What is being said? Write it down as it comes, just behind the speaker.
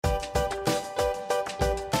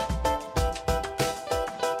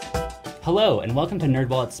Hello, and welcome to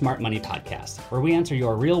NerdWallet's Smart Money Podcast, where we answer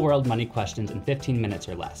your real-world money questions in 15 minutes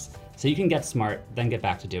or less, so you can get smart, then get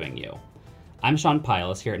back to doing you. I'm Sean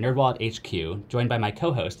Piles here at NerdWallet HQ, joined by my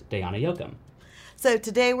co-host, Dayana Yoakum. So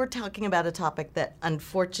today we're talking about a topic that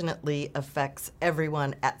unfortunately affects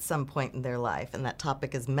everyone at some point in their life, and that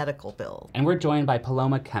topic is medical bills. And we're joined by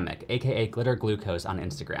Paloma Chemic, aka Glitter Glucose on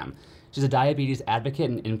Instagram. She's a diabetes advocate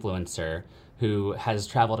and influencer who has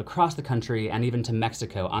traveled across the country and even to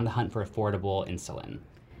Mexico on the hunt for affordable insulin.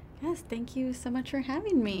 Yes, thank you so much for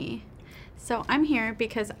having me. So I'm here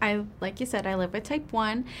because like you said, I live with type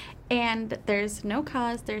 1 and there's no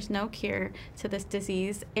cause, there's no cure to this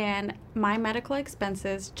disease. And my medical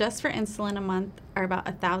expenses just for insulin a month are about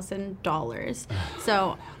 $1,000.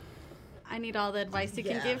 So I need all the advice you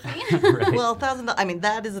can give me. Right. Well, $1,000, I mean,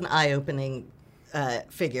 that is an eye-opening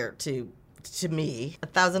figure to me.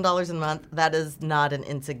 $1,000 a month, that is not an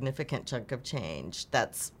insignificant chunk of change.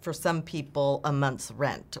 That's, for some people, a month's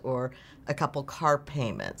rent or a couple car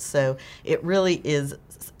payments. So it really is,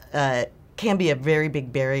 can be a very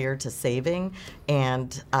big barrier to saving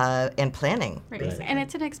and planning. Right. And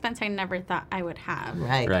it's an expense I never thought I would have.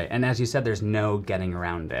 Right. And as you said, there's no getting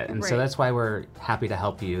around it. And so that's why we're happy to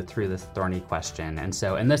help you through this thorny question. And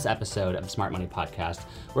so in this episode of Smart Money Podcast,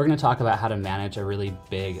 we're going to talk about how to manage a really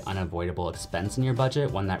big, unavoidable expense in your budget,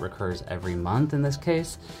 one that recurs every month in this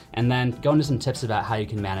case, and then go into some tips about how you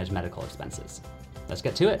can manage medical expenses. Let's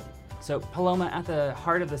get to it. So Paloma, at the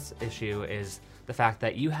heart of this issue is the fact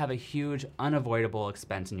that you have a huge unavoidable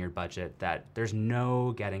expense in your budget that there's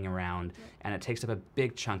no getting around, and it takes up a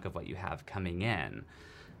big chunk of what you have coming in.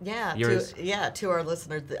 Yeah, to our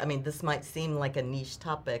listeners, I mean, this might seem like a niche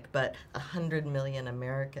topic, but 100 million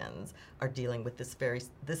Americans are dealing with this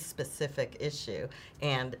specific issue.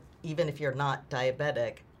 And even if you're not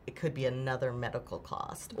diabetic, it could be another medical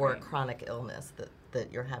cost or a chronic illness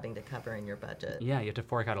that you're having to cover in your budget. Yeah, you have to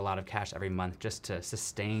fork out a lot of cash every month just to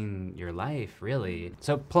sustain your life, really.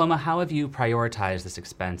 So, Paloma, how have you prioritized this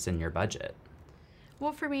expense in your budget?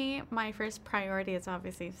 Well, for me, my first priority is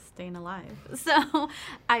obviously staying alive. So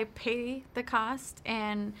I pay the cost,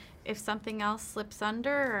 and if something else slips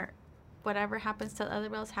under or whatever happens to the other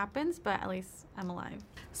bills happens, but at least I'm alive.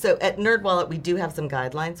 So at NerdWallet, we do have some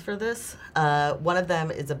guidelines for this. One of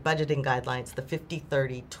them is a budgeting guideline. It's the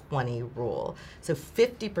 50-30-20 rule. So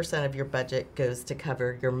 50% of your budget goes to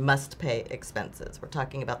cover your must-pay expenses. We're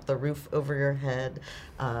talking about the roof over your head,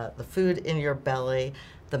 the food in your belly,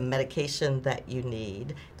 the medication that you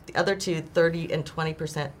need. The other two, 30 and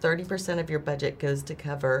 20%, 30% of your budget goes to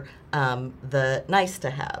cover the nice to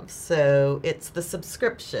have. So it's the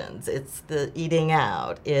subscriptions, it's the eating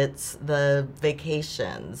out, it's the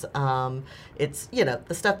vacations, it's,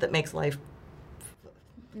 the stuff that makes life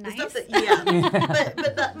nice. The stuff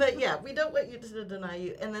that, but yeah, we don't want you to deny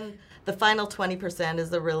you. And then the final 20% is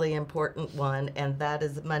the really important one, and that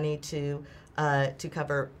is money to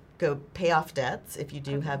go pay off debts if you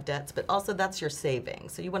do have debts, but also that's your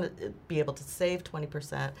savings. So you want to be able to save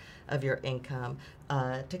 20% of your income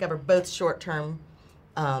to cover both short-term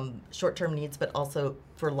needs, but also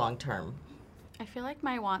for long-term. I feel like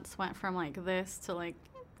my wants went from like this to like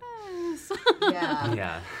this.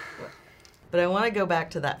 Yeah. But I want to go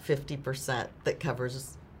back to that 50% that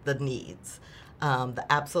covers the needs. The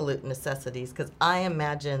absolute necessities, because I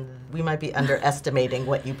imagine we might be underestimating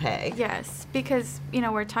what you pay. Yes, because,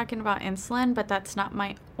 we're talking about insulin, but that's not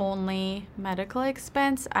my only medical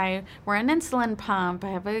expense. We're an insulin pump, I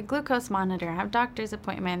have a glucose monitor, I have doctor's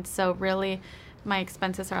appointments, so really my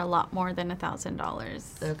expenses are a lot more than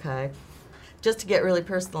 $1,000. Okay. Just to get really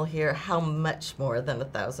personal here, how much more than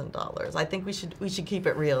 $1,000? I think we should keep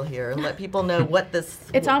it real here and let people know what this.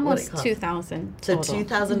 It's almost $2,000. So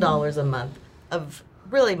 $2,000 a month of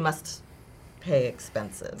really must-pay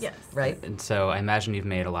expenses. Yes. Right? And so I imagine you've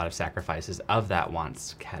made a lot of sacrifices of that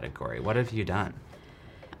wants category. What have you done?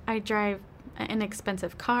 I drive an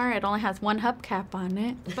expensive car. It only has one hubcap on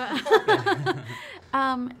it.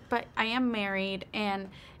 But I am married, and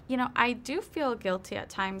I do feel guilty at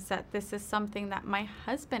times that this is something that my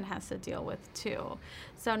husband has to deal with too.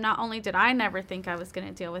 So not only did I never think I was going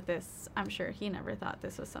to deal with this, I'm sure he never thought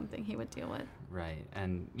this was something he would deal with. Right.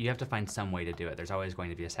 And you have to find some way to do it. There's always going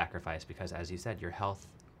to be a sacrifice because, as you said, your health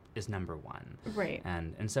is number one. Right.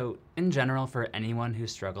 And so in general, for anyone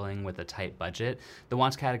who's struggling with a tight budget, the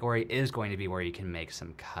wants category is going to be where you can make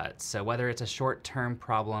some cuts. So whether it's a short-term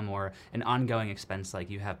problem or an ongoing expense like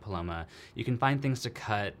you have, Paloma, you can find things to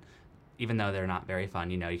cut even though they're not very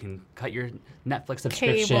fun, you can cut your Netflix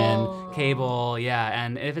subscription, cable, yeah.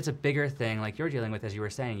 And if it's a bigger thing like you're dealing with, as you were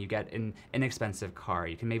saying, you get an inexpensive car.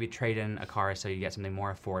 You can maybe trade in a car so you get something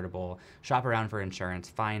more affordable, shop around for insurance,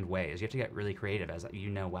 find ways. You have to get really creative, as you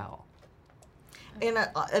know well. And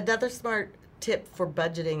another smart tip for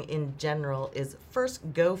budgeting in general is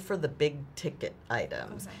first go for the big ticket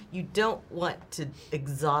items. Okay. You don't want to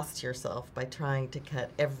exhaust yourself by trying to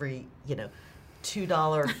cut every, $2,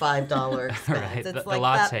 $5 expense. Right. It's the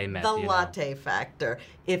latte myth, the latte factor.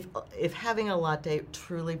 If having a latte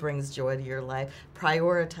truly brings joy to your life,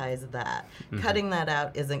 prioritize that. Mm-hmm. Cutting that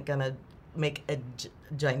out isn't going to make a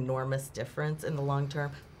ginormous difference in the long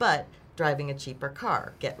term, but driving a cheaper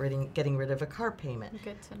car, getting rid of a car payment.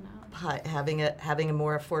 Good to know. Having a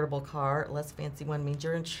more affordable car, less fancy one, means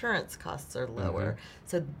your insurance costs are lower. Mm-hmm.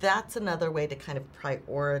 So that's another way to kind of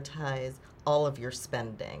prioritize all of your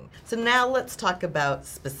spending. So now let's talk about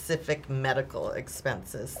specific medical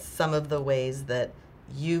expenses, some of the ways that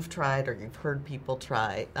you've tried or you've heard people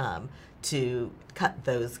try to cut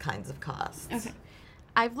those kinds of costs. Okay.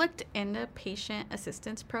 I've looked into patient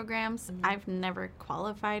assistance programs. Mm-hmm. I've never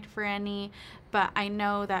qualified for any, but I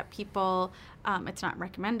know that people, it's not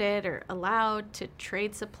recommended or allowed to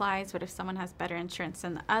trade supplies, but if someone has better insurance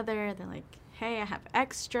than the other, they're like, hey, I have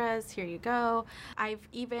extras, here you go. I've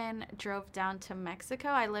even drove down to Mexico.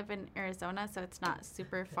 I live in Arizona, so it's not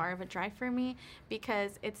super far of a drive for me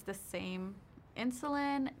because it's the same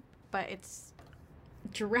insulin, but it's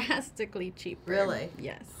drastically cheaper. Really?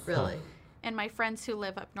 Yes. Really? And my friends who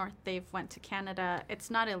live up north, they've went to Canada. It's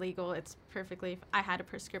not illegal. It's perfectly. I had a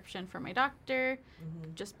prescription from my doctor,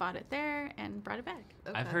 just bought it there and brought it back.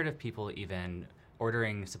 Okay. I've heard of people even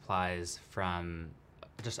ordering supplies from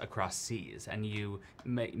just across seas, and you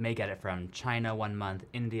may get it from China one month,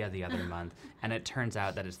 India the other month, and it turns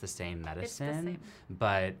out that it's the same medicine,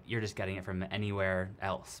 but you're just getting it from anywhere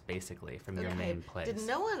else, basically, from your main place. Did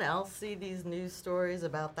no one else see these news stories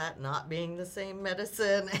about that not being the same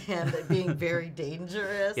medicine and it being very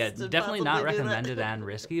dangerous? Yeah, definitely not recommended and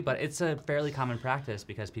risky, but it's a fairly common practice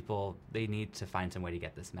because people, they need to find some way to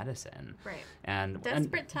get this medicine. Right. And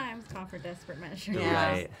desperate times call for desperate measures.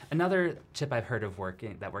 Yeah. Right. Another tip I've heard of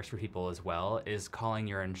that works for people as well is calling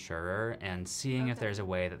your insurer and seeing if there's a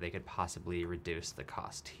way that they could possibly reduce the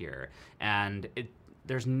cost here. And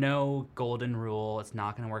there's no golden rule. It's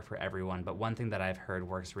not going to work for everyone. But one thing that I've heard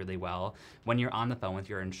works really well, when you're on the phone with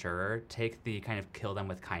your insurer, take the kind of kill them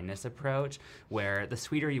with kindness approach, where the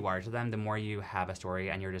sweeter you are to them, the more you have a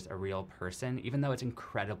story and you're just a real person. Even though it's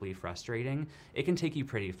incredibly frustrating, it can take you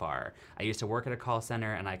pretty far. I used to work at a call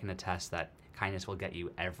center, and I can attest that kindness will get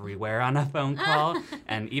you everywhere on a phone call.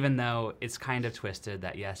 And even though it's kind of twisted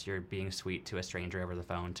that, yes, you're being sweet to a stranger over the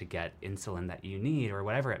phone to get insulin that you need or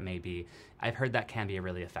whatever it may be, I've heard that can be a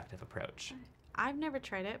really effective approach. I've never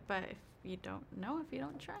tried it, but if you don't know, if you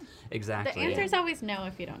don't try. Exactly. The answer is always no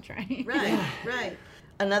if you don't try. Right, right.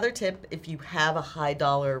 Another tip, if you have a high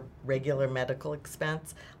dollar regular medical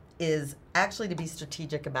expense, is actually to be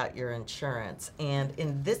strategic about your insurance. And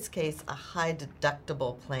in this case, a high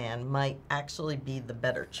deductible plan might actually be the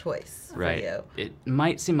better choice for you. It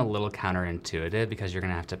might seem a little counterintuitive because you're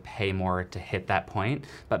going to have to pay more to hit that point.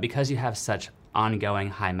 But because you have such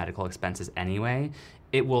ongoing high medical expenses anyway,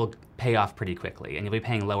 it will pay off pretty quickly. And you'll be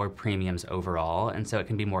paying lower premiums overall. And so it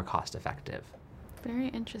can be more cost effective. Very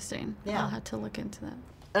interesting. Yeah. I'll have to look into that.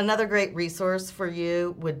 Another great resource for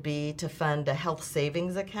you would be to fund a health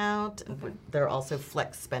savings account. There are also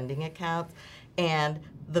flex spending accounts. And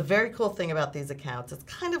the very cool thing about these accounts, it's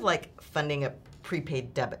kind of like funding a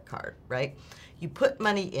prepaid debit card, right? You put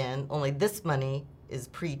money in, only this money is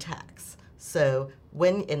pre-tax. So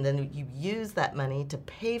and then you use that money to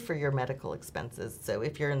pay for your medical expenses. So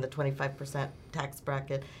if you're in the 25% tax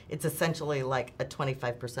bracket, it's essentially like a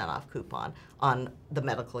 25% off coupon on the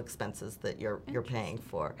medical expenses that you're paying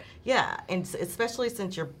for. Yeah, and especially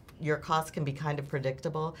since your costs can be kind of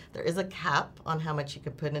predictable, there is a cap on how much you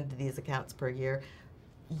can put into these accounts per year.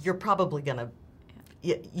 You're probably gonna,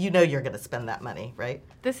 you're gonna spend that money, right?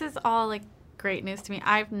 This is all like great news to me.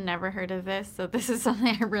 I've never heard of this, so this is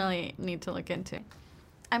something I really need to look into.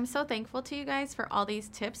 I'm so thankful to you guys for all these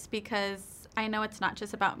tips because I know it's not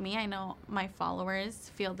just about me. I know my followers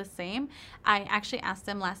feel the same. I actually asked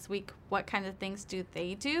them last week what kind of things do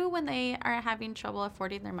they do when they are having trouble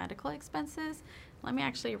affording their medical expenses. Let me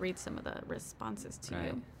actually read some of the responses to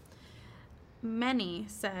you. Many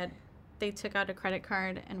said they took out a credit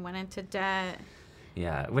card and went into debt.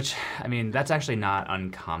 Yeah, which, I mean, that's actually not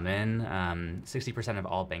uncommon. 60% of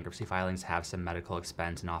all bankruptcy filings have some medical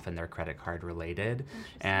expense, and often they're credit card related.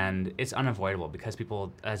 And it's unavoidable because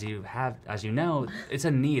people, as you know, it's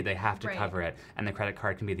a need. They have to cover it. And the credit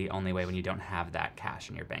card can be the only way when you don't have that cash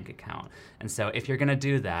in your bank account. And so if you're going to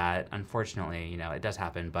do that, unfortunately, you know, it does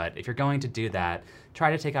happen. But if you're going to do that,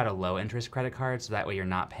 try to take out a low interest credit card so that way you're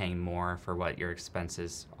not paying more for what your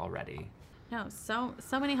expenses already. No, so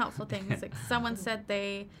many helpful things. Like someone said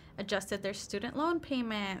they adjusted their student loan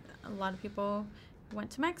payment. A lot of people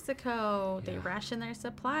went to Mexico. They rationed their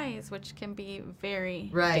supplies, which can be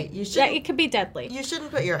very it could be deadly. You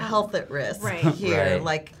shouldn't put your health at risk here. Right.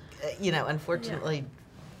 Like, you know, unfortunately,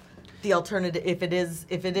 the alternative, if it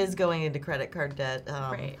is going into credit card debt,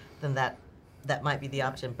 then that might be the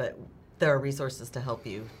option. But there are resources to help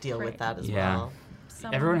you deal with that as well.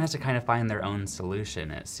 Everyone has to kind of find their own solution,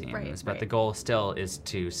 it seems, but the goal still is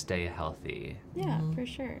to stay healthy. Yeah, for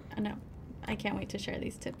sure. I know. I can't wait to share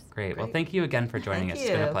these tips. Great. Well, thank you again for joining us. It's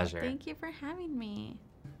been a pleasure. Thank you for having me.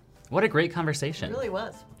 What a great conversation. It really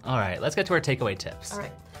was. All right, let's get to our takeaway tips. All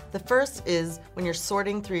right. The first is when you're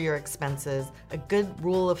sorting through your expenses, a good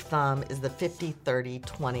rule of thumb is the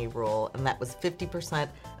 50-30-20 rule, and that was 50%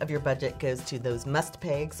 of your budget goes to those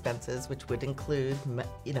must-pay expenses, which would include,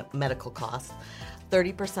 medical costs.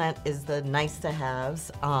 30% is the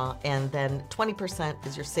nice-to-haves, and then 20%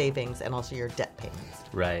 is your savings and also your debt payments.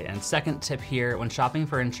 Right, and second tip here, when shopping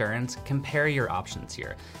for insurance, compare your options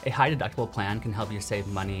here. A high-deductible plan can help you save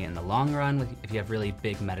money in the long run if you have really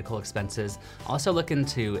big medical expenses. Also look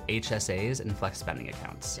into HSAs and flex spending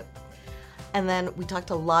accounts. Yep. And then we talked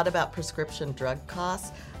a lot about prescription drug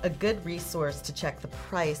costs. A good resource to check the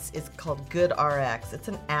price is called GoodRx. It's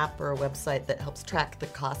an app or a website that helps track the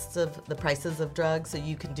prices of drugs, so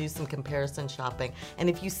you can do some comparison shopping. And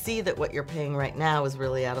if you see that what you're paying right now is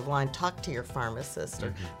really out of line, talk to your pharmacist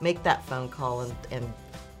or make that phone call and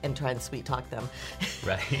try and sweet talk them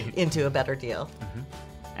into a better deal.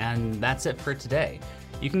 And that's it for today.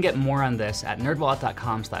 You can get more on this at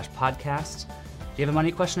nerdwallet.com/podcast. If you have a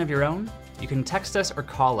money question of your own, you can text us or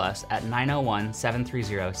call us at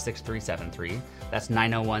 901-730-6373. That's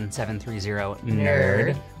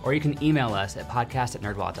 901-730-NERD. Or you can email us at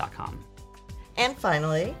podcast@nerdwallet.com. And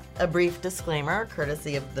finally, a brief disclaimer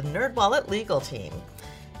courtesy of the NerdWallet legal team.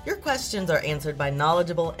 Your questions are answered by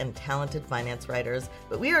knowledgeable and talented finance writers,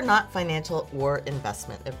 but we are not financial or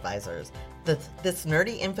investment advisors. This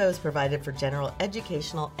nerdy info is provided for general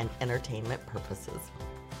educational and entertainment purposes.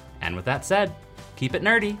 And with that said, keep it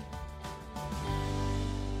nerdy.